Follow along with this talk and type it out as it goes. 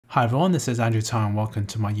Hi everyone, this is Andrew Tsai and welcome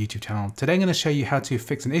to my YouTube channel. Today I'm going to show you how to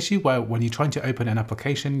fix an issue where when you're trying to open an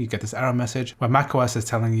application, you get this error message where macOS is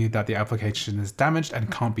telling you that the application is damaged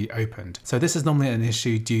and can't be opened. So this is normally an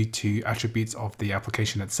issue due to attributes of the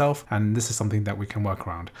application itself, and this is something that we can work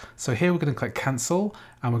around. So here we're going to click cancel,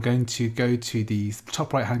 and we're going to go to the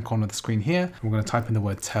top right hand corner of the screen here, and we're going to type in the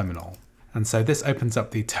word terminal. And so this opens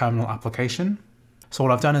up the terminal application. So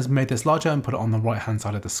what I've done is made this larger and put it on the right hand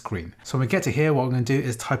side of the screen. So when we get to here, what we're going to do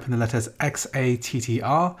is type in the letters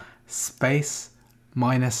xattr space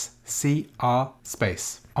 -cr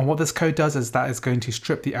space. And what this code does is that is going to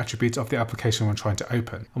strip the attributes of the application we're trying to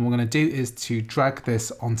open. And what we're going to do is to drag this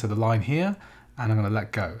onto the line here, and I'm going to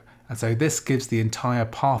let go. And so this gives the entire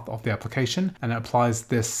path of the application, and it applies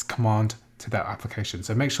this command to that application.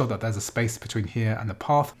 So make sure that there's a space between here and the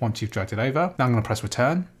path once you've dragged it over. Now I'm going to press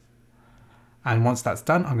return. And once that's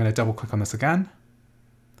done, I'm going to double click on this again.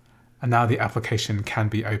 And now the application can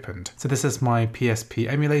be opened. So this is my PSP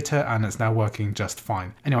emulator and it's now working just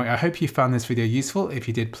fine. Anyway, I hope you found this video useful. If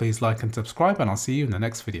you did, please like and subscribe, and I'll see you in the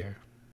next video.